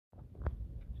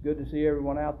It's good to see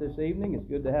everyone out this evening. It's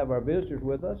good to have our visitors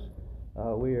with us.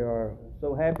 We are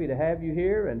so happy to have you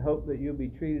here and hope that you'll be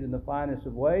treated in the finest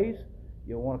of ways.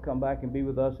 You'll want to come back and be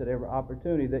with us at every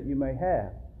opportunity that you may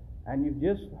have. And you've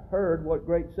just heard what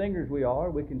great singers we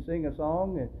are. We can sing a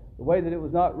song and the way that it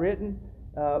was not written.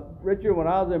 Richard, when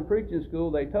I was in preaching school,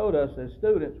 they told us as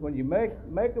students, when you make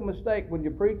a mistake when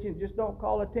you're preaching, just don't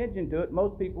call attention to it.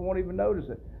 Most people won't even notice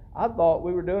it. I thought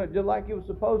we were doing it just like it was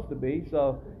supposed to be.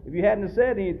 So if you hadn't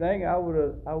said anything, I would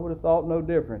have thought no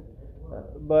different.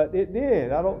 But it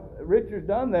did. Richard's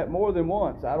done that more than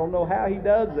once. I don't know how he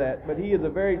does that, but he is a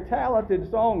very talented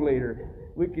song leader.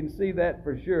 We can see that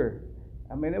for sure.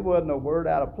 I mean, it wasn't a word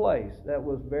out of place. That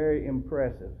was very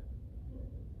impressive.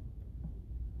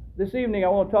 This evening, I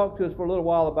want to talk to us for a little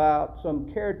while about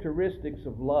some characteristics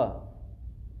of love.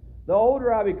 The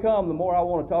older I become, the more I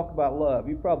want to talk about love.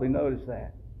 You probably noticed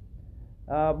that.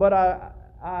 But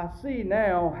I see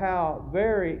now how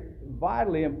very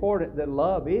vitally important that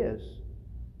love is.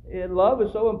 Love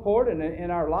is so important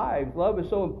in our lives. Love is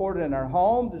so important in our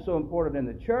homes. It's so important in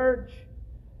the church.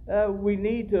 We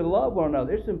need to love one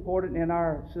another. It's important in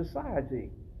our society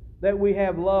that we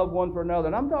have love one for another.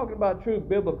 And I'm talking about true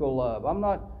biblical love. I'm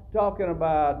not talking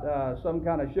about some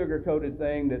kind of sugar-coated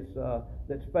thing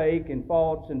that's fake and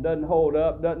false and doesn't hold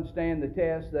up, doesn't stand the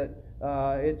test that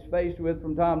it's faced with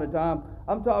from time to time.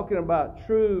 I'm talking about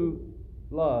true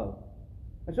love.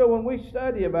 And so when we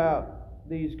study about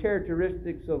these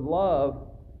characteristics of love,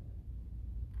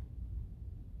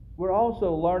 we're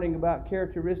also learning about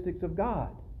characteristics of God.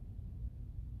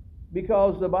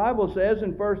 Because the Bible says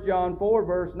in 1 John 4,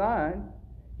 verse 9,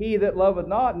 "He that loveth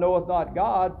not knoweth not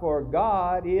God, for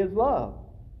God is love."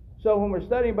 So when we're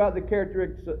studying about the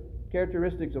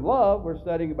characteristics of love, we're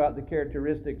studying about the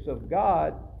characteristics of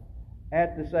God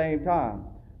at the same time.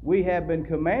 We have been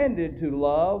commanded to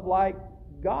love like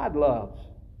God loves.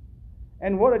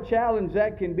 And what a challenge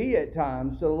that can be at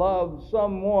times, to love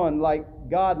someone like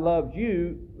God loves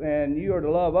you, and you are to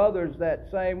love others that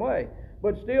same way.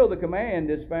 But still the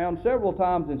command is found several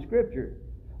times in Scripture.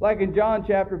 Like in John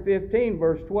chapter 15,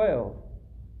 verse 12.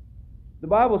 The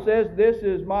Bible says, "This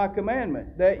is my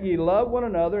commandment, that ye love one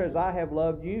another as I have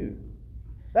loved you."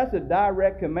 That's a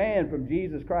direct command from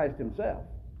Jesus Christ himself.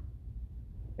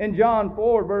 In John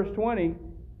 4, verse 20,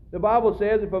 the Bible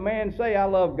says, "If a man say, I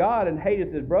love God, and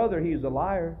hateth his brother, he is a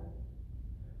liar.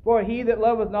 For he that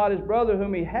loveth not his brother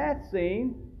whom he hath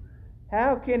seen,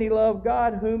 how can he love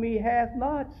God whom he hath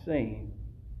not seen?"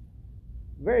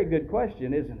 Very good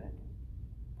question, isn't it?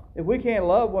 If we can't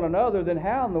love one another, then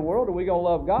how in the world are we going to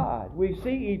love God? We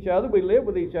see each other, we live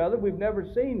with each other, we've never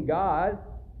seen God.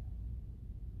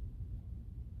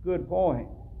 Good point.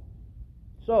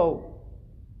 So,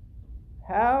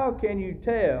 how can you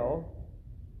tell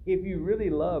if you really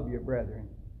love your brethren?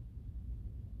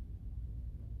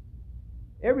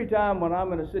 Every time when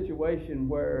I'm in a situation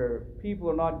where people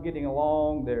are not getting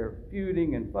along, they're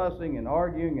feuding and fussing and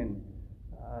arguing, and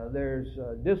there's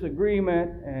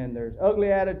disagreement, and there's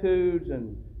ugly attitudes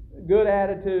and good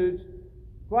attitudes,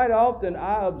 quite often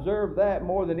I observe that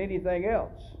more than anything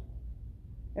else.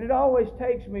 And it always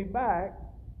takes me back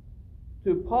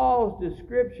to Paul's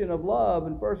description of love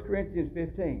in 1 Corinthians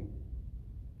 13.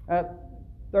 1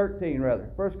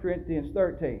 Corinthians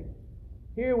 13.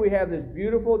 Here we have this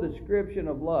beautiful description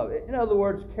of love. In other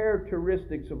words,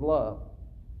 characteristics of love.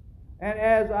 And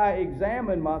as I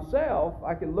examine myself,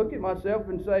 I can look at myself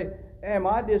and say, am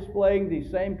I displaying these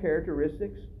same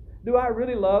characteristics? Do I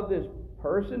really love this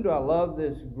person? Do I love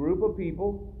this group of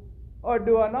people? Or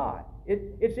do I not?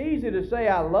 It's easy to say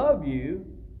I love you,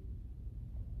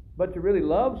 but to really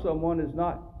love someone is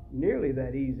not nearly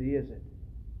that easy, is it?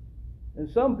 And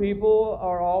some people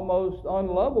are almost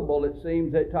unlovable, it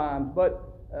seems, at times. But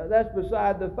that's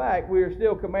beside the fact. We are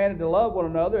still commanded to love one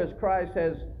another as Christ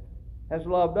has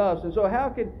loved us. And so how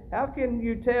can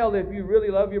you tell if you really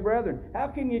love your brethren? How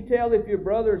can you tell if your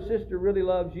brother or sister really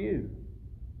loves you?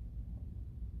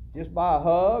 Just by a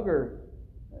hug, or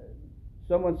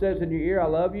someone says in your ear, "I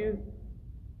love you"?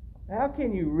 How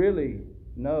can you really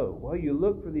know? Well, you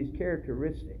look for these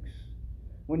characteristics.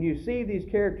 When you see these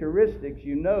characteristics,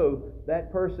 you know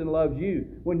that person loves you.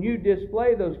 When you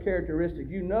display those characteristics,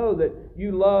 you know that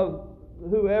you love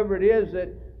whoever it is that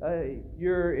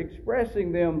you're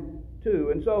expressing them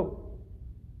to. And so,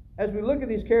 as we look at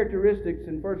these characteristics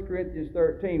in 1 Corinthians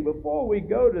 13, before we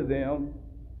go to them,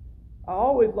 I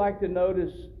always like to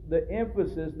notice the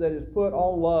emphasis that is put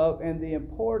on love and the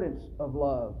importance of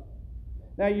love.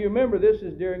 Now, you remember this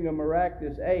is during a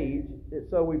miraculous age,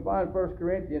 so we find 1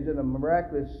 Corinthians in a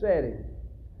miraculous setting.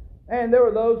 And there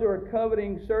were those who were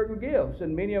coveting certain gifts,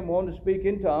 and many of them wanted to speak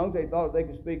in tongues. They thought they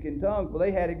could speak in tongues, but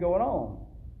they had it going on.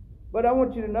 But I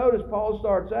want you to notice Paul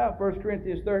starts out, 1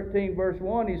 Corinthians 13, verse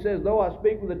 1. He says, though I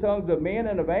speak with the tongues of men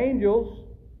and of angels.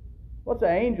 What's an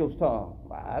angel's tongue?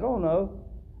 I don't know.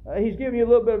 He's giving you a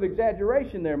little bit of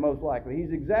exaggeration there, most likely.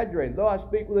 He's exaggerating. Though I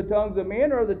speak with the tongues of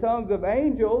men or the tongues of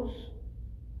angels,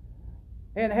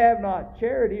 and have not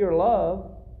charity or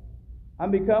love,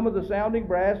 I'm become as a sounding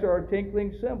brass or a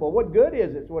tinkling cymbal. What good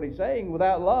is it, is what he's saying,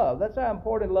 without love? That's how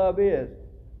important love is.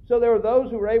 So there were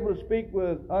those who were able to speak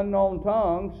with unknown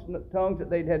tongues, tongues that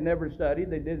they had never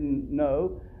studied, they didn't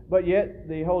know, but yet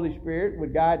the Holy Spirit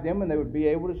would guide them and they would be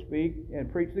able to speak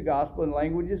and preach the gospel in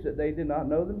languages that they did not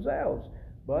know themselves.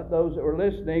 But those that were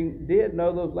listening did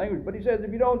know those languages. But he says,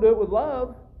 if you don't do it with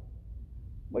love,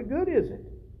 what good is it?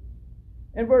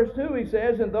 In verse 2 he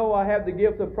says, and though I have the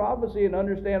gift of prophecy and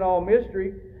understand all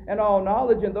mystery and all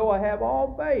knowledge, and though I have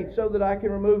all faith so that I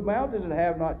can remove mountains and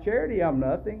have not charity, I'm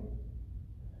nothing.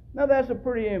 Now that's a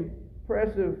pretty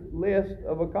impressive list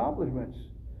of accomplishments.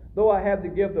 Though I have the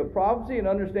gift of prophecy and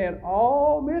understand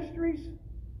all mysteries,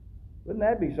 wouldn't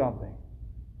that be something?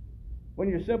 When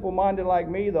you're simple-minded like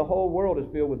me, the whole world is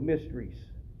filled with mysteries.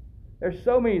 There's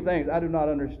so many things I do not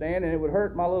understand, and it would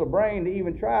hurt my little brain to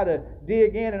even try to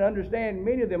dig in and understand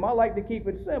many of them. I like to keep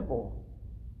it simple.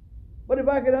 But if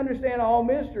I could understand all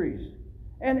mysteries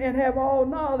and have all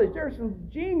knowledge, there are some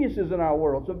geniuses in our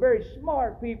world, some very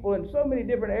smart people in so many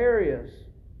different areas.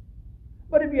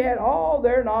 But if you had all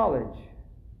their knowledge,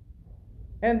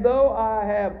 and though I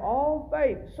have all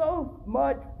faith, so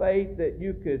much faith that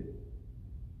you could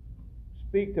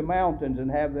speak to mountains and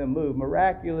have them move,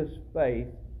 miraculous faith,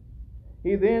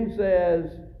 he then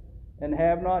says, and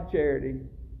have not charity,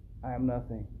 I am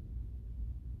nothing.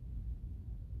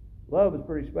 Love is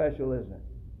pretty special, isn't it?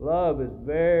 Love is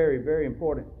very, very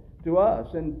important to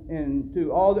us and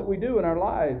to all that we do in our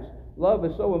lives. Love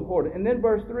is so important. And then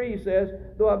verse 3 says,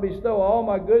 though I bestow all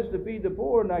my goods to feed the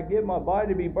poor, and I give my body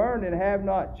to be burned, and have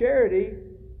not charity,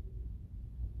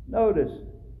 notice,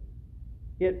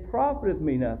 it profiteth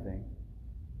me nothing.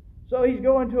 So he's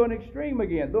going to an extreme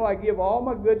again. Though I give all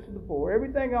my goods to the poor,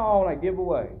 everything I own I give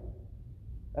away.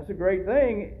 That's a great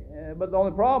thing, but the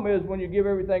only problem is when you give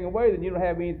everything away, then you don't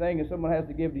have anything and someone has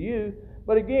to give to you.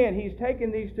 But again, he's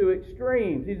taking these to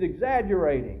extremes. He's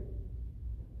exaggerating.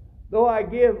 Though I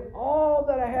give all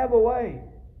that I have away,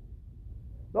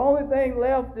 the only thing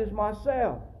left is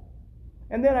myself.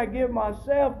 And then I give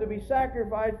myself to be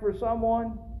sacrificed for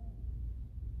someone,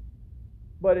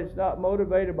 but it's not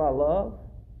motivated by love.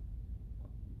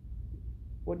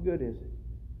 What good is it?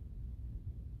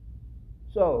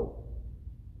 So,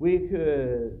 we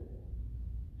could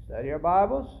study our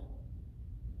Bibles.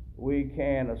 We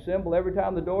can assemble every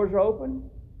time the doors are open.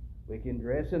 We can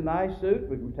dress in nice suits.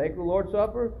 We can take the Lord's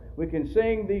Supper. We can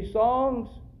sing these songs.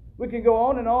 We can go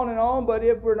on and on and on, but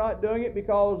if we're not doing it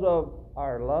because of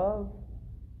our love,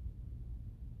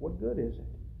 what good is it?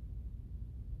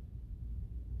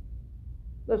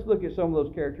 Let's look at some of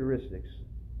those characteristics,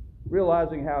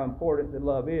 realizing how important that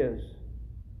love is,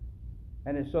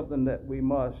 and it's something that we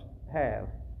must have.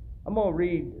 I'm going to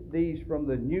read these from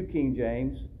the New King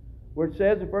James, where it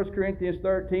says in 1 Corinthians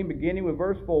 13, beginning with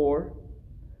verse 4,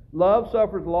 love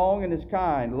suffers long and is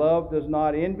kind. Love does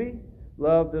not envy.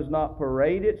 Love does not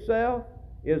parade itself,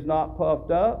 is not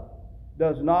puffed up,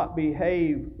 does not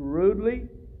behave rudely,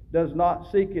 does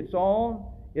not seek its own,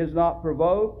 is not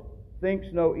provoked, thinks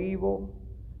no evil,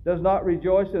 does not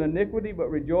rejoice in iniquity,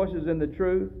 but rejoices in the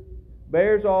truth,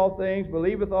 bears all things,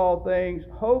 believeth all things,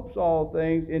 hopes all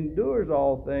things, endures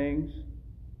all things.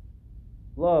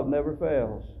 Love never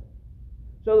fails.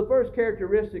 So the first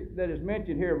characteristic that is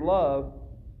mentioned here of love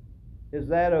is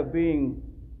that of being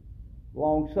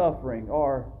long-suffering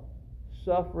or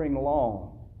suffering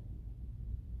long.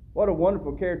 What a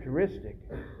wonderful characteristic.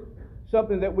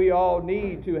 Something that we all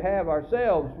need to have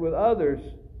ourselves with others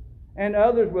and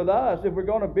others with us. If we're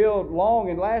going to build long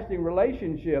and lasting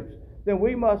relationships, then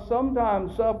we must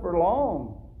sometimes suffer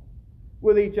long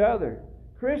with each other.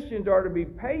 Christians are to be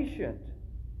patient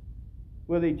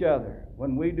with each other.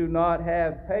 When we do not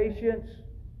have patience,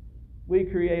 we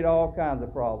create all kinds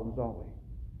of problems, don't we?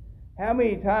 How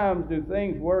many times do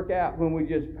things work out when we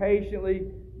just patiently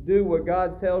do what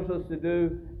God tells us to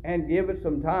do and give it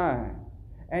some time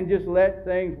and just let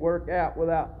things work out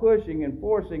without pushing and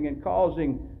forcing and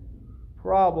causing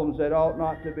problems that ought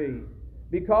not to be?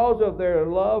 Because of their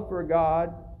love for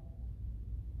God,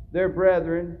 their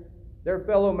brethren, their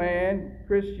fellow man,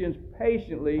 Christians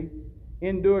patiently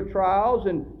endure trials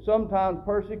and sometimes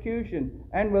persecution,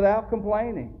 and without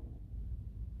complaining,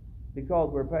 because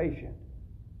we're patient.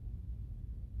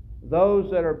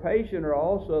 Those that are patient are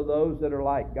also those that are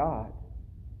like God.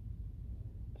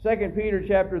 2 Peter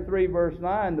chapter 3, verse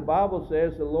 9, the Bible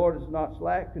says, the Lord is not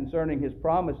slack concerning his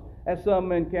promise, as some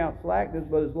men count slackness,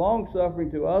 but is long-suffering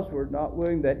to usward, not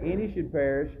willing that any should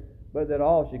perish, but that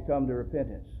all should come to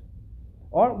repentance.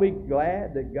 Aren't we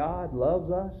glad that God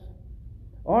loves us?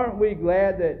 Aren't we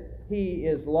glad that he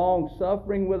is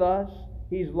long-suffering with us?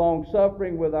 He's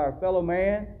long-suffering with our fellow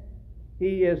man.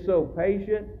 He is so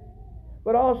patient.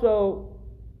 But also,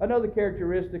 another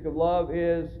characteristic of love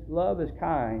is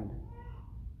kind.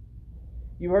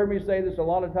 You've heard me say this a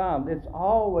lot of times. It's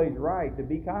always right to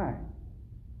be kind.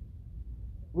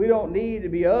 We don't need to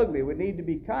be ugly. We need to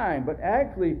be kind. But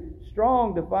actually,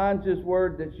 Strong defines this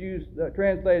word that's used,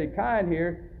 translated kind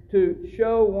here, to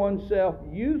show oneself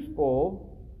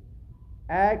useful,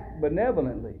 act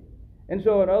benevolently. And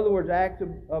so, in other words, acts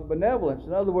of benevolence.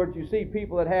 In other words, you see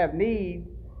people that have need,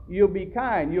 you'll be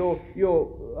kind. You'll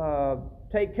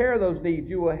take care of those needs.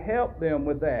 You will help them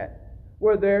with that.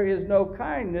 Where there is no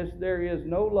kindness, there is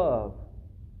no love.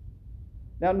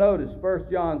 Now notice,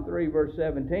 1 John 3, verse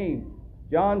 17.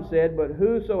 John said, But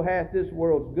whoso hath this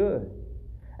world's good,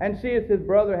 and seeth his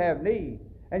brother have need,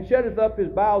 and shutteth up his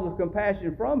bowels of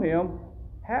compassion from him,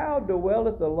 how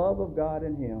dwelleth the love of God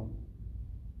in him?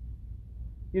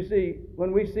 You see,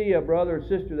 when we see a brother or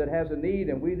sister that has a need,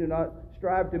 and we do not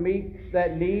strive to meet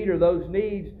that need or those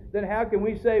needs, then how can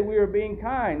we say we are being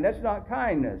kind? That's not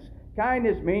kindness.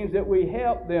 Kindness means that we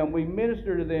help them, we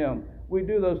minister to them, we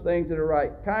do those things that are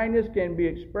right. Kindness can be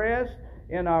expressed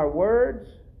in our words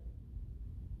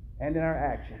and in our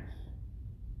actions.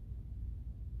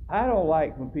 I don't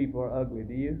like when people are ugly,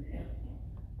 do you?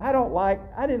 I didn't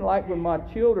like when my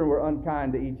children were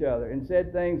unkind to each other and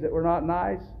said things that were not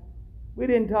nice. We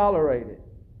didn't tolerate it.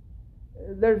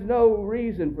 There's no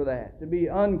reason for that, to be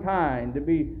unkind, to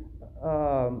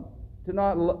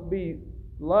not be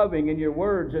loving in your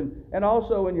words and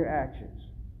also in your actions.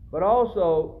 But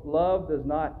also, love does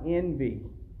not envy.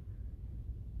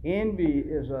 Envy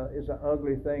is an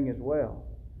ugly thing as well.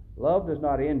 Love does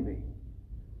not envy.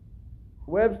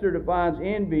 Webster defines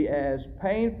envy as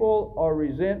painful or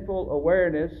resentful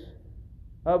awareness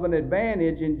of an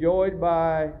advantage enjoyed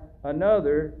by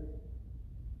another,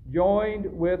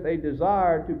 joined with a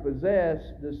desire to possess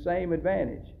the same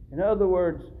advantage. In other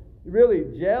words,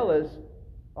 really jealous,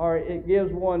 or it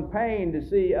gives one pain to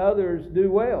see others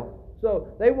do well. So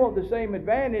they want the same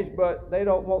advantage, but they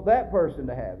don't want that person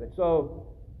to have it. So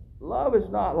love is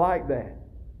not like that.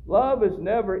 Love is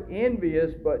never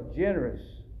envious, but generous,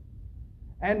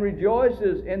 and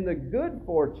rejoices in the good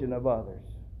fortune of others.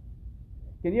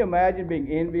 Can you imagine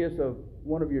being envious of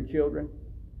one of your children?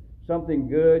 Something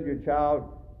good, your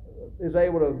child is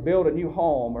able to build a new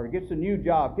home or gets a new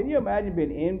job. Can you imagine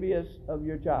being envious of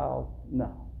your child?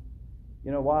 No.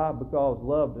 You know why? Because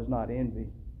love does not envy.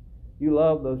 You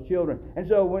love those children. And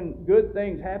so when good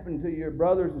things happen to your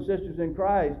brothers and sisters in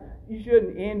Christ, you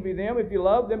shouldn't envy them. If you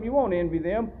love them, you won't envy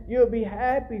them. You'll be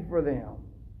happy for them.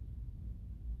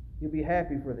 You'll be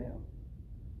happy for them.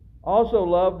 Also,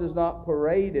 love does not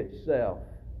parade itself.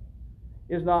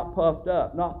 Is not puffed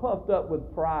up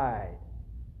with pride.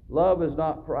 Love is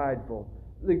not prideful.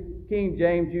 The King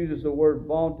James uses the word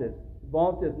vaunteth.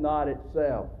 Vaunteth not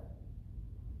itself.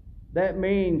 That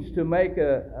means to make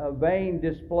a vain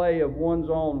display of one's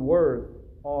own worth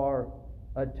or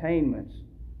attainments.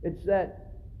 It's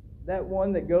that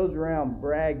one that goes around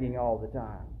bragging all the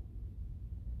time.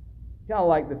 Kind of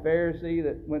like the Pharisee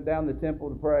that went down to the temple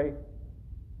to pray.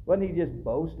 Wasn't he just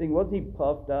boasting? Wasn't he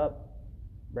puffed up,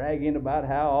 bragging about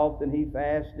how often he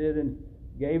fasted and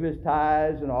gave his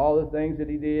tithes and all the things that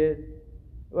he did?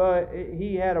 Well,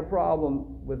 he had a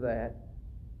problem with that.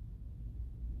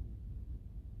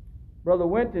 Brother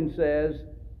Winton says,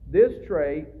 this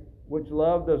trait, which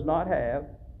love does not have,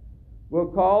 will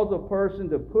cause a person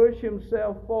to push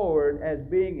himself forward as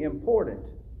being important.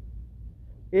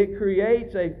 It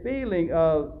creates a feeling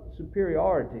of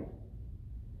superiority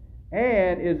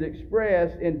and is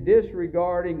expressed in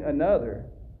disregarding another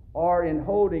or in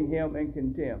holding him in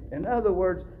contempt. In other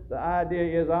words, the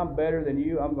idea is, I'm better than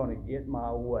you, I'm going to get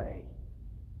my way,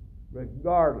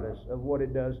 regardless of what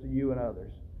it does to you and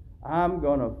others. I'm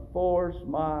going to force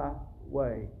my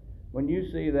way. When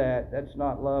you see that, that's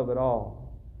not love at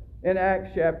all. In Acts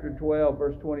chapter 12,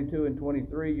 verse 22 and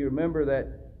 23, you remember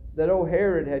that old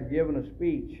Herod had given a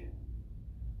speech.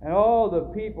 And all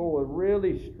the people were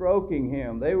really stroking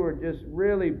him. They were just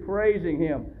really praising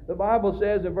him. The Bible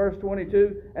says in verse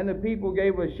 22, and the people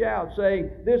gave a shout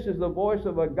saying, this is the voice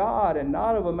of a God and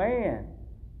not of a man.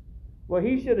 Well,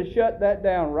 he should have shut that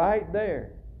down right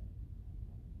there.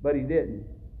 But he didn't.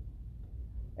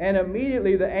 And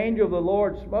immediately the angel of the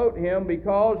Lord smote him,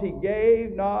 because he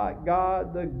gave not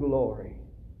God the glory.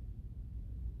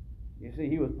 You see,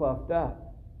 he was puffed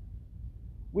up.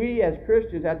 We as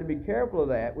Christians have to be careful of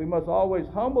that. We must always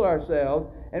humble ourselves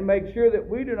and make sure that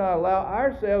we do not allow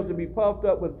ourselves to be puffed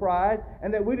up with pride,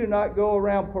 and that we do not go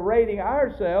around parading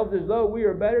ourselves as though we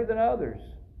are better than others.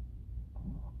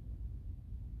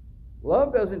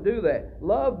 Love doesn't do that.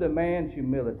 Love demands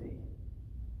humility.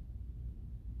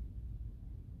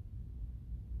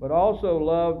 But also,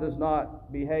 love does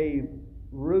not behave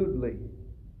rudely.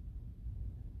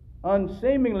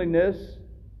 Unseemliness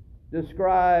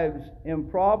describes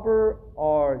improper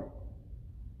or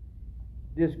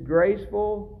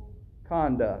disgraceful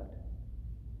conduct.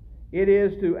 It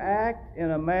is to act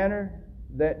in a manner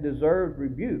that deserves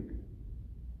rebuke.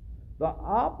 The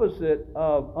opposite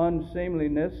of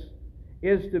unseemliness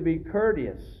is to be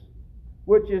courteous,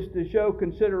 which is to show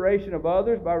consideration of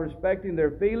others by respecting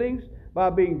their feelings, by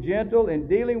being gentle in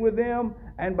dealing with them,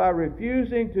 and by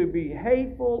refusing to be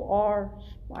hateful or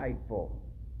spiteful.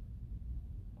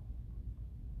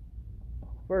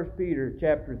 1 Peter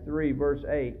chapter 3, verse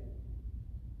 8.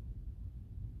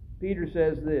 Peter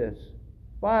says this,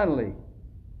 "Finally,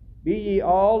 be ye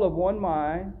all of one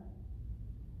mind,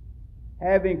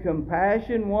 having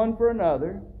compassion one for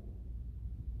another,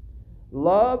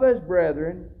 love as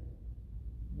brethren,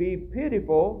 be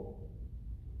pitiful."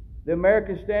 The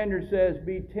American Standard says,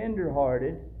 "Be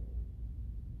tender-hearted."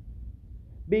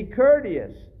 Be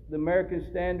courteous. The American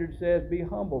Standard says, "Be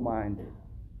humble-minded."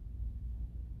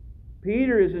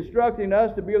 Peter is instructing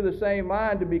us to be of the same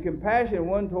mind, to be compassionate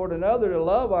one toward another, to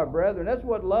love our brethren. That's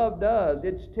what love does.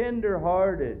 It's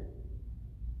tender-hearted.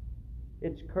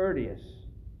 It's courteous.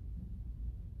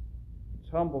 It's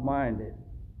humble-minded.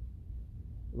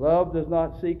 Love does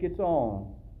not seek its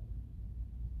own.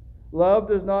 Love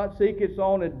does not seek its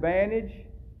own advantage,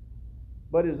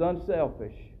 but is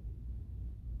unselfish.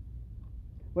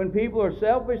 When people are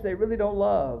selfish, they really don't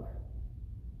love.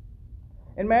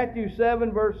 In Matthew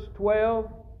 7, verse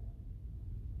 12,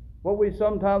 what we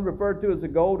sometimes refer to as the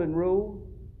golden rule,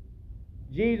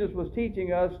 Jesus was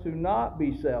teaching us to not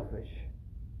be selfish.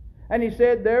 And he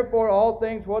said, "Therefore all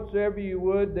things whatsoever you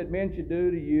would that men should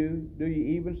do to you, do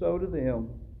ye even so to them."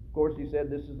 Of course, he said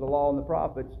this is the law and the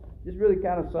prophets. This really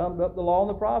kind of summed up the law and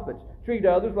the prophets. Treat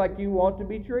others like you want to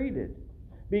be treated.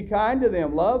 Be kind to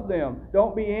them. Love them.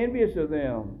 Don't be envious of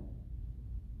them.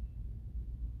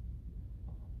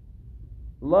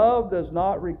 Love does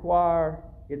not require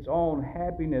its own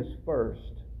happiness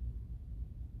first,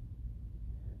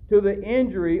 to the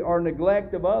injury or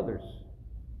neglect of others.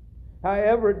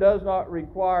 However, it does not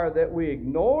require that we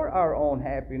ignore our own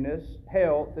happiness,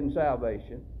 health, and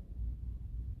salvation.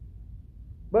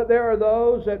 But there are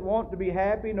those that want to be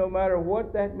happy no matter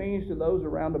what that means to those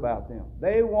around about them.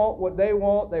 They want what they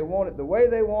want it the way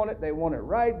they want it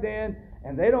right then,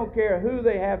 and they don't care who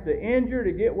they have to injure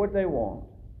to get what they want.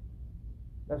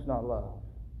 That's not love.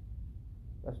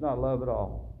 That's not love at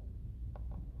all.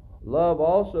 Love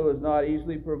also is not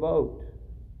easily provoked.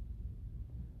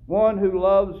 One who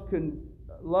loves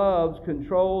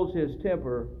controls his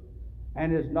temper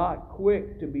and is not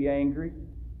quick to be angry,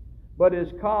 but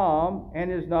is calm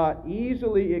and is not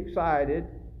easily excited,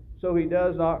 so he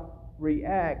does not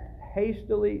react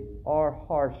hastily or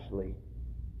harshly.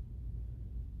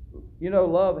 You know,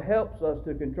 love helps us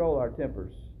to control our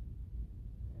tempers.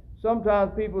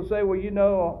 Sometimes people say,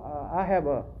 "Well, I have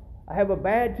a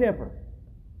bad temper.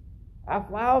 I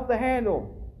fly off the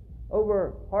handle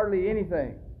over hardly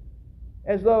anything."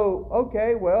 As though,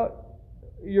 okay, well,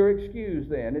 you're excused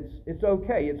then. It's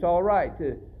okay. It's all right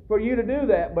for you to do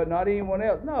that, but not anyone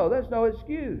else. No, that's no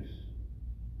excuse.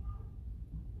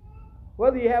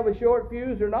 Whether you have a short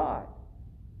fuse or not,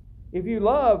 if you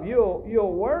love,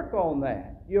 you'll work on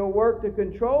that. You'll work to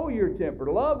control your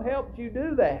temper. Love helps you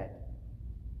do that.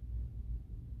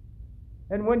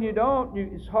 And when you don't,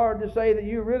 it's hard to say that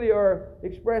you really are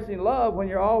expressing love when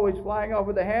you're always flying off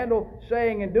with the handle,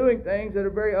 saying and doing things that are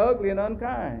very ugly and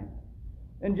unkind.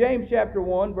 In James chapter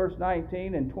 1, verse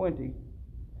 19 and 20,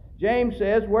 James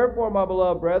says, "Wherefore, my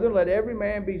beloved brethren, let every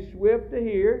man be swift to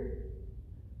hear,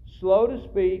 slow to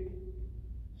speak,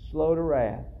 slow to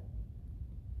wrath."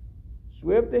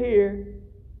 Swift to hear,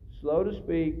 slow to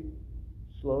speak,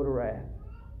 slow to wrath.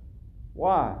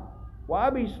 Why? Why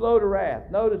be slow to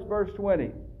wrath? Notice verse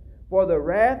 20. "For the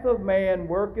wrath of man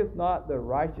worketh not the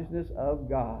righteousness of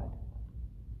God."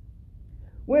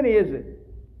 When is it,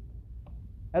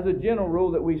 as a general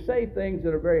rule, that we say things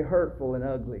that are very hurtful and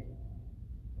ugly?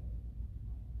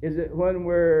 Is it when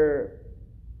we're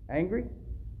angry?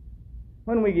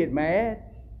 When we get mad?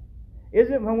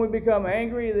 Isn't it when we become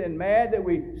angry and mad that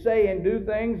we say and do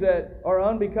things that are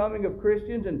unbecoming of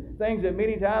Christians and things that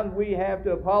many times we have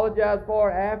to apologize for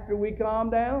after we calm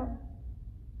down?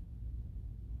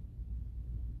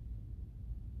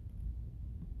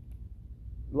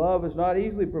 Love is not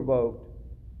easily provoked.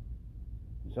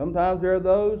 Sometimes there are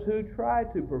those who try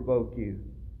to provoke you.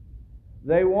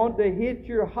 They want to hit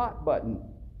your hot button.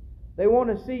 They want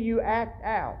to see you act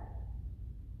out.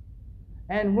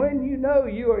 And when you know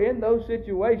you are in those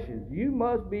situations, you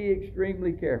must be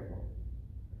extremely careful.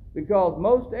 Because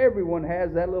most everyone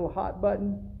has that little hot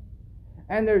button.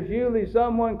 And there's usually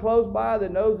someone close by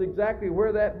that knows exactly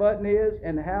where that button is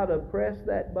and how to press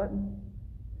that button.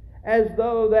 As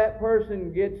though that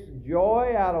person gets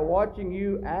joy out of watching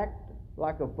you act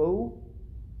like a fool.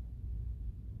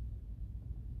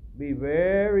 Be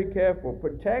very careful.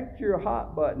 Protect your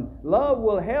hot button. Love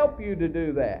will help you to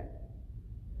do that.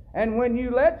 And when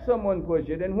you let someone push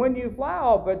it, and when you fly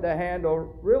off at the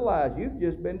handle, realize you've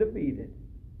just been defeated.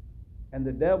 And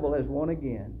the devil has won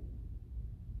again.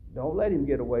 Don't let him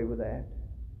get away with that.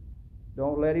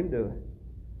 Don't let him do it.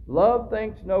 Love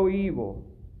thinks no evil.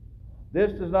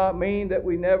 This does not mean that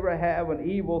we never have an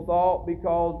evil thought,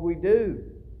 because we do.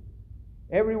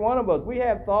 Every one of us. We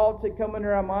have thoughts that come into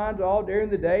our minds all during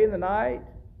the day and the night.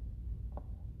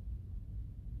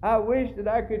 I wish that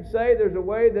I could say there's a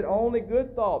way that only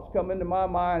good thoughts come into my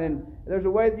mind, and there's a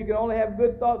way that you can only have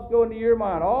good thoughts go into your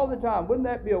mind all the time. Wouldn't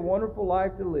that be a wonderful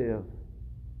life to live?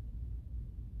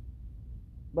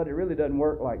 But it really doesn't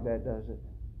work like that, does it?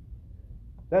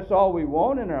 That's all we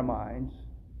want in our minds.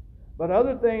 But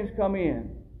other things come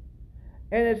in.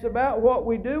 And it's about what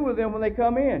we do with them when they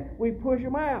come in. We push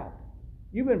them out.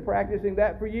 You've been practicing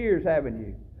that for years, haven't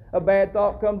you? A bad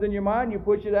thought comes in your mind, you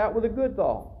push it out with a good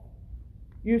thought.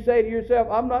 You say to yourself,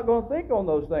 I'm not going to think on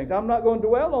those things. I'm not going to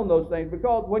dwell on those things.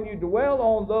 Because when you dwell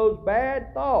on those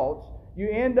bad thoughts, you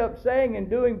end up saying and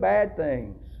doing bad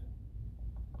things.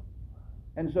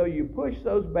 And so you push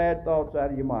those bad thoughts out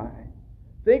of your mind.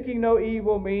 Thinking no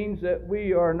evil means that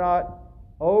we are not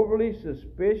overly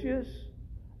suspicious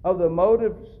of the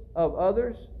motives of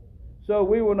others. So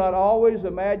we will not always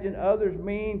imagine others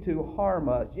mean to harm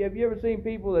us. Have you ever seen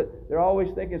people that they're always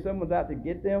thinking someone's out to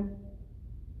get them?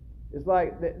 It's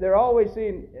like they're always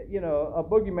seeing, a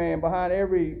boogeyman behind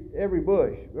every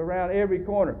bush, around every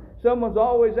corner. Someone's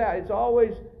always out. It's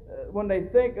always, when they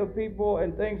think of people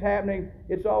and things happening,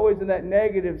 it's always in that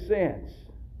negative sense.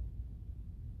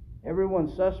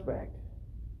 Everyone's suspect.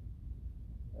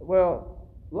 Well,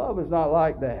 love is not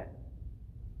like that.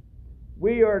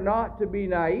 We are not to be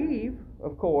naive,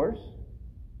 of course,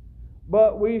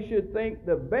 but we should think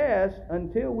the best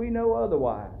until we know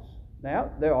otherwise.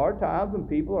 Now, there are times when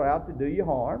people are out to do you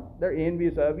harm. They're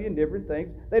envious of you and different things.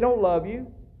 They don't love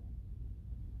you.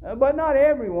 But not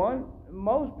everyone.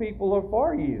 Most people are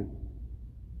for you.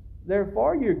 They're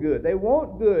for your good. They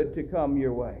want good to come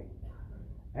your way.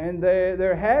 And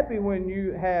they're happy when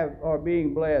you are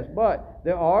being blessed. But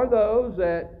there are those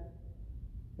that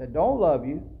don't love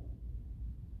you,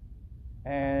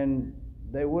 and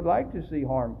they would like to see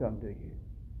harm come to you.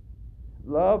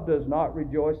 Love does not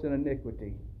rejoice in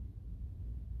iniquity.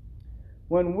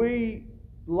 When we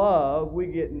love, we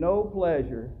get no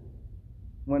pleasure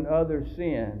when others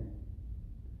sin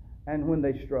and when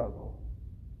they struggle.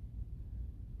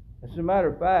 As a matter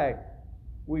of fact,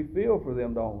 we feel for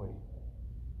them, don't we?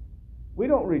 We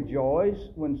don't rejoice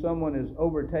when someone is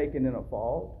overtaken in a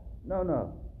fault.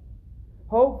 No.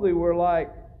 Hopefully we're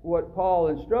like what Paul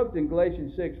instructed in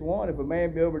Galatians 6:1, if a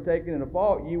man be overtaken in a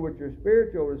fault, ye which are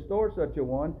spiritual, restore such a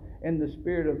one in the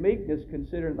spirit of meekness,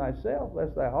 considering thyself,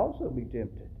 lest thou also be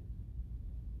tempted.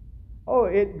 Oh,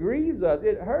 it grieves us.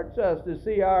 It hurts us to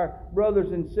see our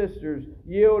brothers and sisters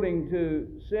yielding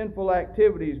to sinful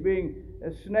activities, being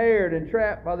snared and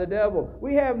trapped by the devil.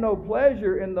 We have no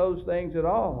pleasure in those things at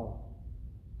all.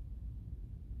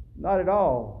 Not at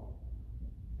all.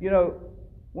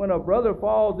 When a brother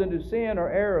falls into sin or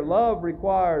error, love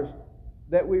requires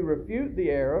that we refute the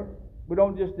error. We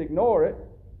don't just ignore it.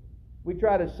 We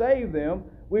try to save them.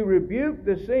 We rebuke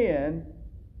the sin,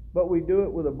 but we do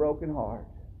it with a broken heart.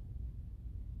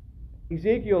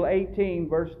 Ezekiel 18,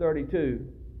 verse 32,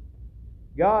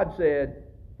 God said,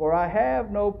 For I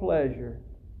have no pleasure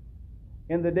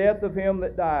in the death of him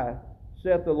that dieth,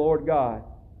 saith the Lord God.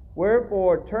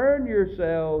 Wherefore turn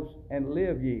yourselves and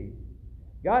live ye.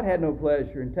 God had no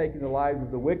pleasure in taking the lives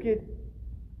of the wicked.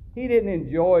 He didn't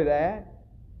enjoy that.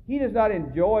 He does not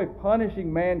enjoy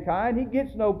punishing mankind. He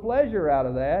gets no pleasure out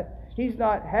of that. He's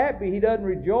not happy. He doesn't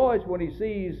rejoice when he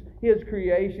sees his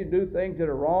creation do things that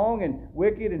are wrong and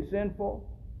wicked and sinful.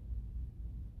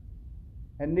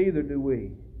 And neither do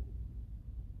we.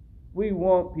 We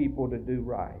want people to do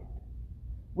right.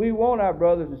 We want our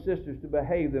brothers and sisters to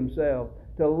behave themselves,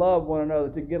 to love one another,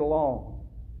 to get along.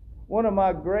 One of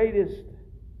my greatest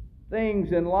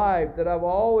things in life that I've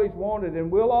always wanted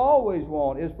and will always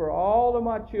want is for all of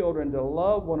my children to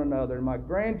love one another and my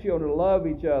grandchildren to love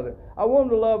each other. I want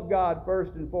them to love God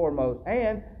first and foremost.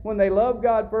 And when they love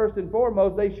God first and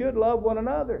foremost, they should love one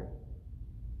another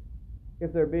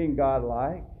if they're being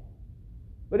God-like.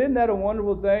 But isn't that a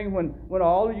wonderful thing when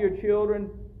all of your children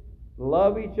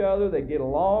love each other, they get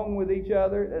along with each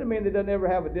other? It doesn't mean they don't ever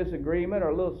have a disagreement or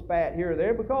a little spat here or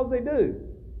there, because they do.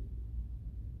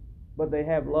 But they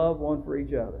have love one for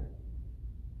each other.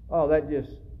 Oh,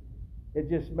 it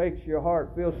just makes your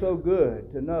heart feel so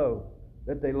good to know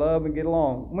that they love and get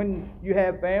along. When you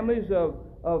have families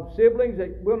of siblings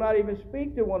that will not even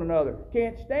speak to one another,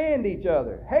 can't stand each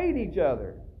other, hate each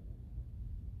other,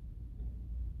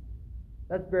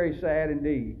 that's very sad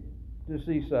indeed to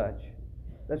see such.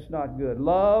 That's not good.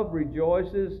 Love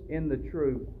rejoices in the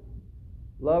truth.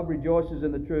 Love rejoices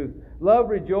in the truth. Love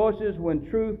rejoices when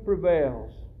truth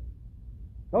prevails.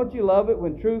 Don't you love it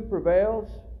when truth prevails?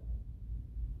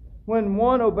 When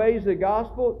one obeys the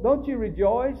gospel, don't you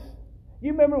rejoice?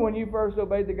 You remember when you first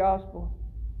obeyed the gospel?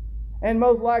 And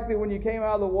most likely when you came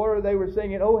out of the water, they were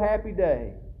singing, "Oh, happy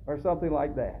day," or something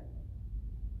like that.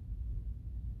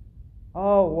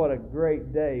 Oh, what a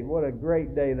great day. What a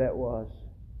great day that was.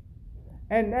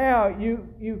 And now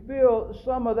you feel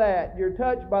some of that. You're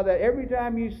touched by that every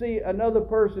time you see another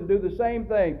person do the same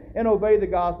thing and obey the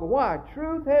gospel. Why?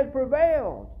 Truth has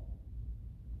prevailed.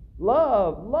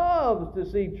 Love loves to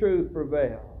see truth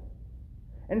prevail.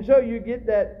 And so you get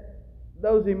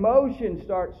those emotions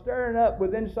start stirring up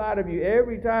within inside of you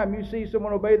every time you see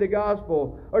someone obey the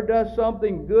gospel or does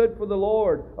something good for the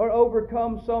Lord or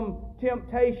overcome some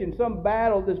temptation, some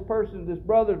battle this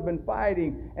brother's been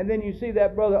fighting, and then you see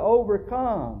that brother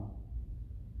overcome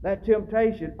that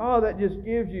temptation. Oh, that just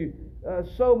gives you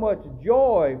so much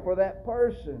joy for that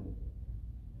person.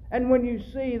 And when you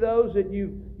see those that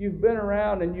you've been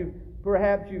around and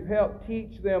perhaps you've helped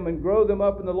teach them and grow them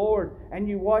up in the Lord, and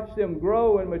you watch them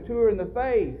grow and mature in the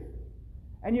faith,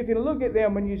 and you can look at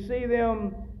them and you see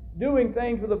them doing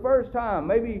things for the first time,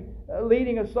 maybe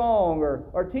leading a song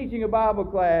or teaching a Bible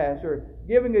class or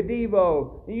giving a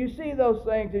devo, and you see those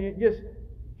things and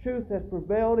truth has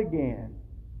prevailed again.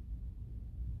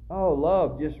 Oh,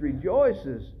 love just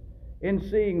rejoices in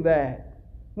seeing that.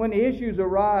 When issues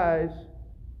arise,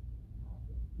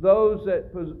 those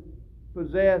that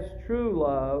possess true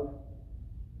love,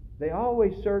 they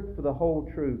always search for the whole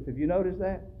truth. Have you noticed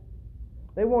that?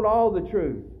 They want all the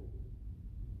truth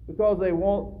because they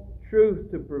want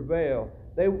truth to prevail.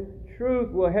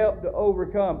 Truth will help to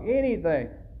overcome anything.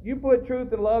 You put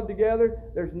truth and love together,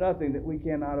 there's nothing that we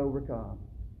cannot overcome.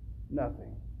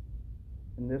 Nothing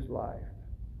in this life.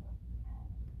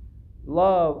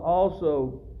 Love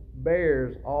also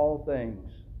bears all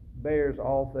things. Bears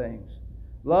all things.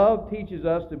 Love teaches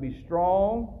us to be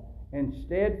strong and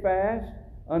steadfast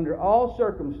under all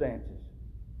circumstances.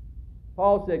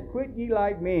 Paul said, "Quit ye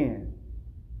like men.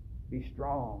 Be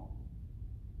strong."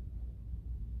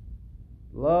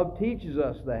 Love teaches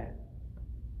us that.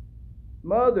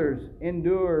 Mothers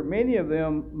endure, many of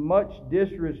them, much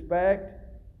disrespect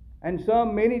and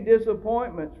some many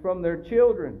disappointments from their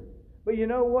children. But you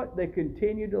know what? They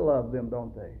continue to love them,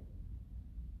 don't they?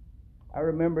 I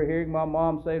remember hearing my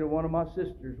mom say to one of my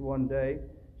sisters one day,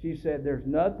 she said, "There's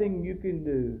nothing you can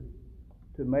do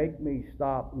to make me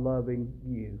stop loving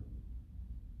you."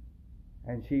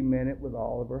 And she meant it with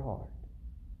all of her heart.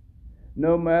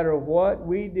 No matter what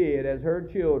we did as her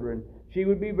children, she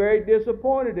would be very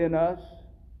disappointed in us,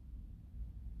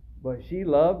 but she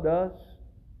loved us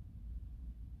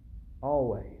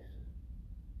always.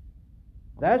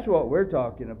 That's what we're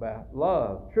talking about.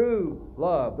 Love, true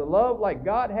love. The love like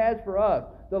God has for us.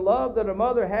 The love that a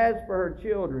mother has for her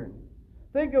children.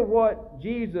 Think of what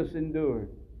Jesus endured.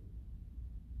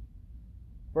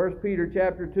 1 Peter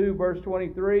chapter 2, verse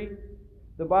 23.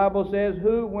 The Bible says,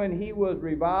 "Who, when he was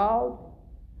reviled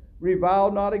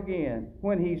not again.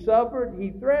 When he suffered, he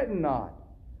threatened not,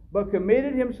 but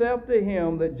committed himself to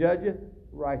him that judgeth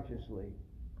righteously."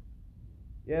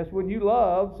 Yes, when you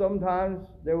love, sometimes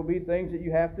there will be things that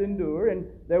you have to endure, and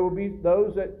there will be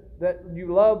those that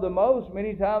you love the most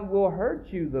many times will hurt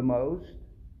you the most.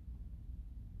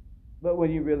 But when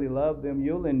you really love them,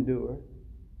 you'll endure,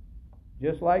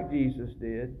 just like Jesus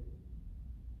did.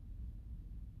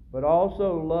 But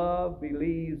also love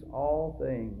believes all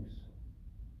things.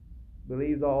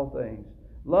 Believes all things.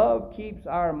 Love keeps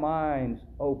our minds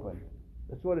open.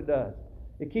 That's what it does.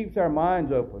 It keeps our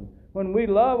minds open. When we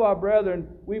love our brethren,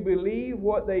 we believe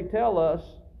what they tell us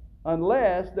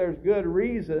unless there's good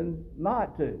reason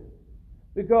not to.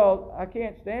 Because I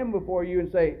can't stand before you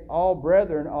and say all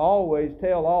brethren always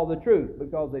tell all the truth,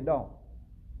 because they don't.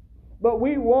 But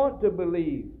we want to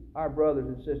believe our brothers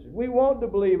and sisters. We want to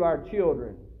believe our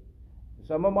children.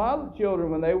 Some of my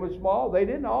children, when they were small, they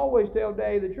didn't always tell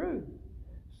Daddy the truth.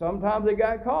 Sometimes they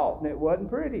got caught, and it wasn't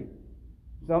pretty.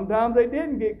 Sometimes they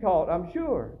didn't get caught, I'm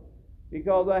sure.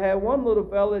 Because I had one little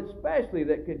fella especially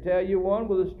that could tell you one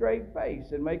with a straight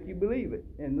face and make you believe it.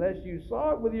 Unless you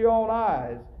saw it with your own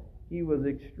eyes, he was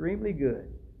extremely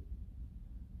good.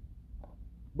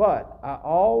 But I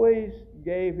always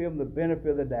gave him the benefit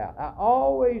of the doubt. I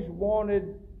always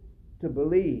wanted to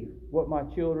believe what my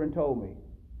children told me.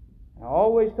 I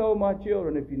always told my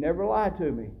children, if you never lie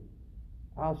to me,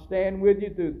 I'll stand with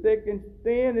you through thick and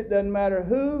thin. It doesn't matter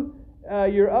who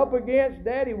you're up against,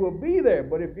 Daddy will be there.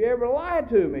 But if you ever lie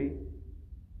to me,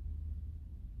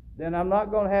 then I'm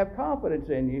not going to have confidence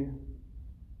in you.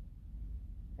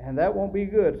 And that won't be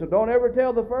good. So don't ever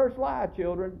tell the first lie,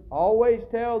 children. Always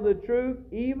tell the truth,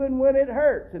 even when it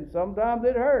hurts. And sometimes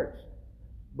it hurts.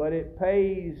 But it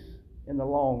pays in the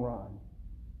long run.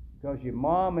 Because your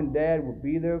mom and dad will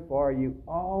be there for you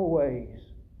always.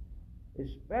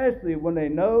 Especially when they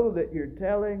know that you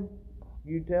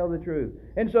tell the truth.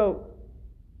 And so,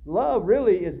 love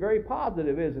really is very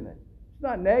positive, isn't it? It's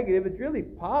not negative, it's really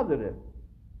positive.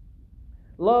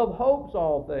 Love hopes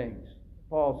all things,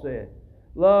 Paul said.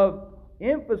 Love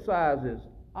emphasizes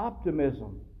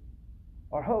optimism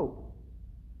or hope.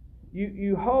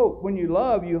 You hope, when you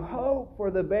love, you hope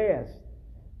for the best.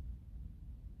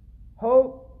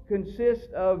 Hope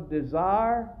consists of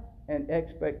desire and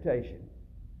expectation.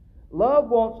 Love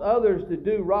wants others to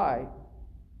do right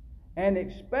and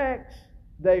expects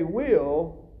they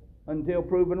will until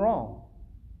proven wrong.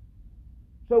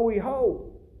 So we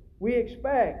hope, we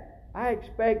expect. I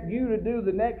expect you to do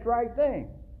the next right thing.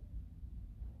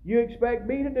 You expect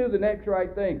me to do the next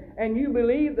right thing. And you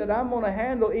believe that I'm going to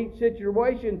handle each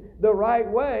situation the right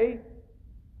way.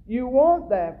 You want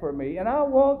that for me, and I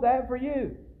want that for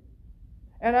you.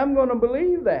 And I'm going to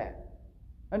believe that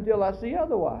until I see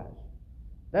otherwise.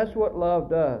 That's what love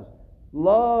does.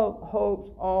 Love hopes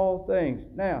all things.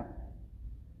 Now,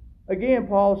 again,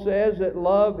 Paul says that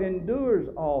love endures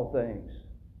all things.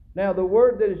 Now, the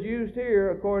word that is used here,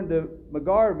 according to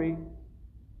McGarvey,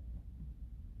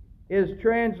 is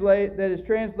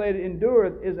translated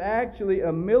endureth, is actually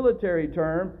a military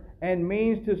term and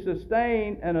means to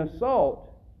sustain an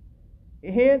assault.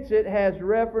 Hence, it has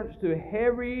reference to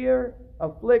heavier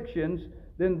afflictions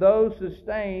than those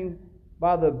sustained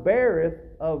by the beareth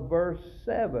of verse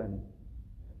 7.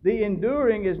 The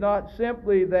enduring is not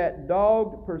simply that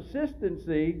dogged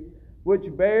persistency which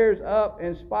bears up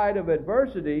in spite of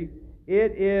adversity.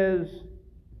 It is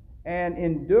an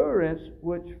endurance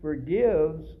which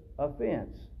forgives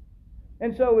offense.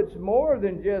 And so it's more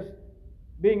than just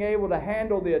being able to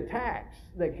handle the attacks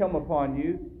that come upon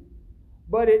you,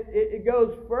 but it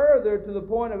goes further to the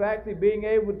point of actually being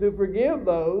able to forgive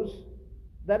those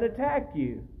that attack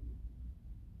you.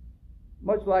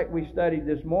 Much like we studied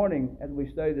this morning as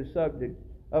we studied the subject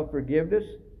of forgiveness.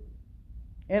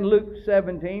 In Luke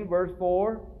 17, verse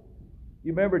 4,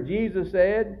 you remember Jesus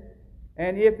said,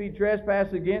 and if he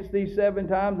trespass against thee 7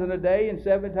 times in a day, and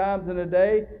 7 times in a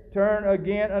day turn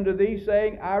again unto thee,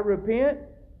 saying, I repent,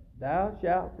 thou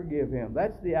shalt forgive him.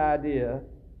 That's the idea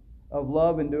of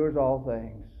love endures all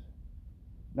things.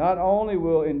 Not only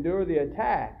will endure the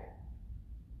attack,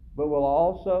 but will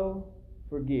also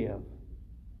forgive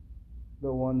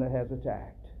the one that has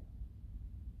attacked.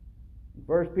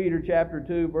 1 Peter chapter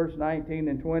 2, verse 19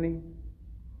 and 20,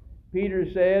 Peter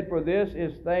said, for this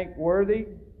is thankworthy,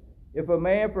 if a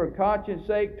man for conscience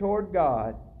sake toward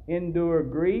God endure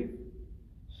grief,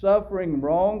 suffering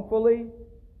wrongfully,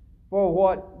 for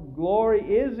what glory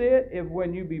is it if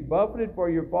when you be buffeted for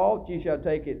your faults ye shall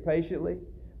take it patiently?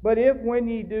 But if when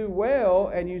ye do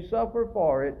well and you suffer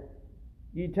for it,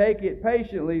 ye take it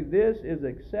patiently, this is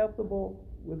acceptable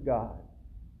with God.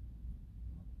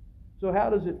 So how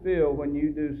does it feel when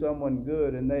you do someone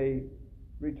good and they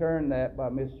return that by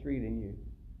mistreating you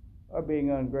or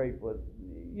being ungrateful?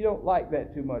 You don't like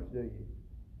that too much, do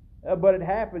you? But it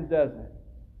happens, doesn't it?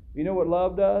 You know what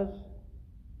love does?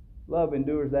 Love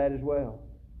endures that as well.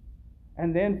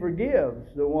 And then forgives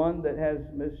the one that has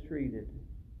mistreated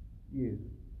you.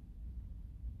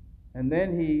 And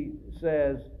then he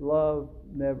says, love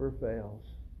never fails.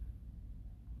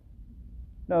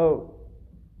 No,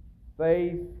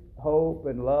 faith, hope,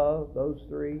 and love, those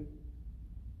three,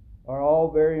 are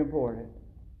all very important.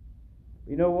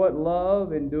 You know what?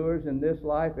 Love endures in this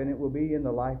life, and it will be in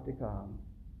the life to come.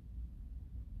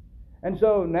 And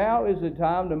so now is the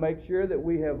time to make sure that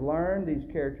we have learned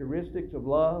these characteristics of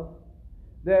love,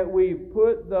 that we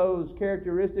put those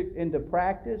characteristics into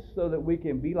practice so that we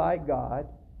can be like God.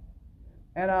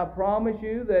 And I promise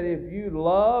you that if you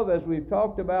love, as we've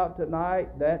talked about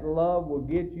tonight, that love will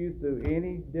get you through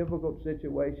any difficult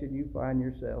situation you find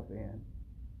yourself in,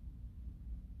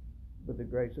 with the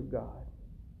grace of God.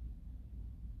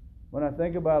 When I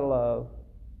think about love,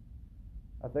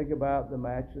 I think about the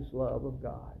matchless love of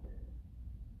God,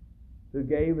 who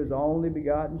gave His only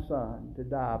begotten Son to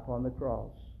die upon the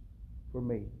cross for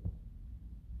me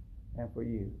and for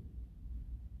you.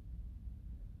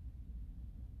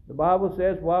 The Bible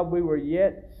says, while we were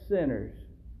yet sinners,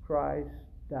 Christ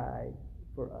died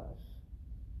for us.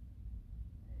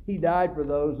 He died for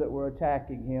those that were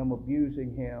attacking Him,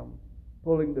 abusing Him,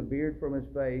 pulling the beard from His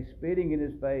face, spitting in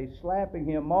His face, slapping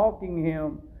Him, mocking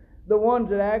Him. The ones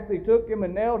that actually took Him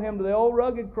and nailed Him to the old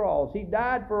rugged cross. He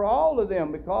died for all of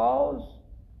them because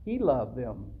He loved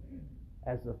them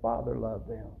as the Father loved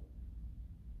them.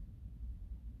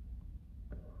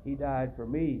 He died for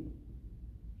me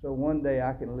so one day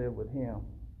I can live with Him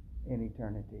in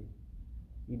eternity.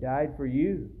 He died for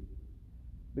you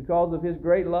because of His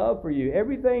great love for you.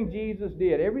 Everything Jesus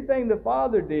did, everything the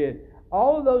Father did,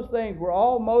 all of those things were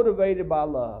all motivated by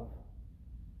love.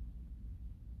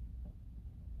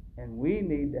 And we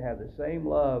need to have the same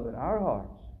love in our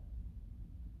hearts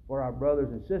for our brothers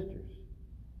and sisters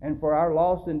and for our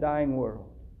lost and dying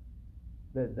world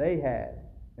that they had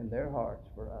in their hearts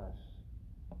for us.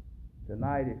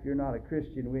 Tonight, if you're not a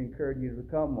Christian, we encourage you to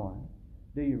become one.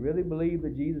 Do you really believe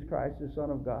that Jesus Christ is the Son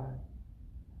of God?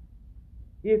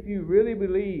 If you really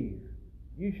believe,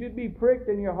 you should be pricked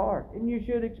in your heart, and you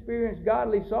should experience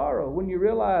godly sorrow when you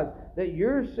realize that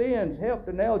your sins helped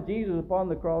to nail Jesus upon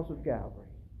the cross of Calvary.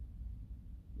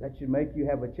 That should make you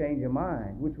have a change of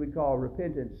mind, which we call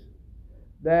repentance,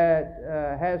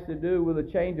 that has to do with a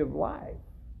change of life.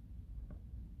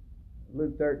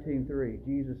 Luke 13:3,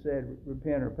 Jesus said,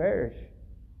 repent or perish.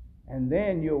 And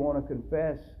then you'll want to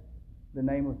confess the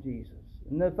name of Jesus.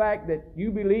 And the fact that you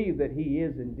believe that He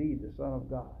is indeed the Son of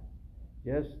God.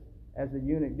 Just as the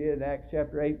eunuch did in Acts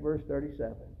chapter 8, verse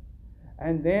 37.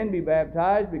 And then be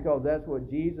baptized, because that's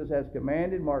what Jesus has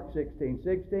commanded, Mark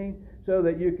 16:16, so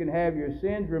that you can have your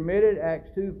sins remitted,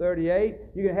 Acts 2:38.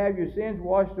 You can have your sins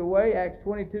washed away, Acts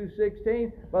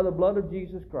 22:16, by the blood of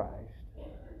Jesus Christ.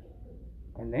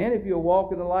 And then if you'll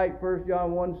walk in the light, 1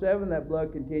 John 1:7, that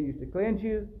blood continues to cleanse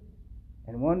you.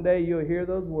 And one day you'll hear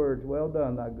those words, well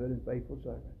done, thy good and faithful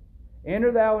servant.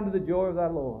 Enter thou into the joy of thy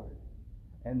Lord.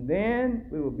 And then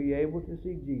we will be able to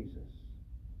see Jesus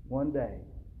one day,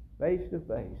 face to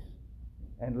face,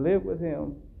 and live with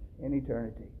Him in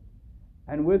eternity.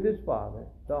 And with His Father,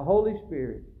 the Holy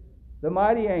Spirit, the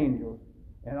mighty angels,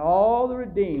 and all the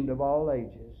redeemed of all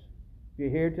ages. If you're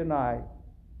here tonight,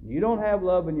 you don't have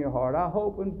love in your heart, I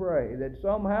hope and pray that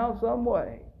somehow, some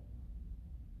way,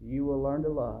 you will learn to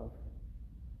love,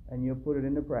 and you'll put it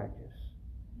into practice.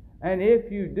 And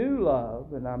if you do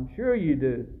love, and I'm sure you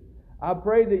do, I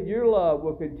pray that your love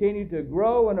will continue to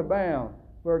grow and abound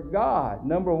for God,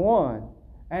 number one,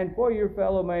 and for your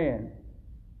fellow man.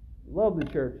 Love the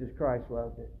church as Christ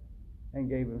loved it and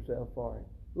gave Himself for it.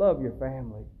 Love your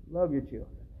family. Love your children.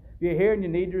 If you're here and you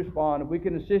need to respond, if we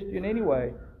can assist you in any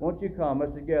way, won't you come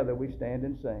as together we stand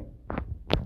and sing.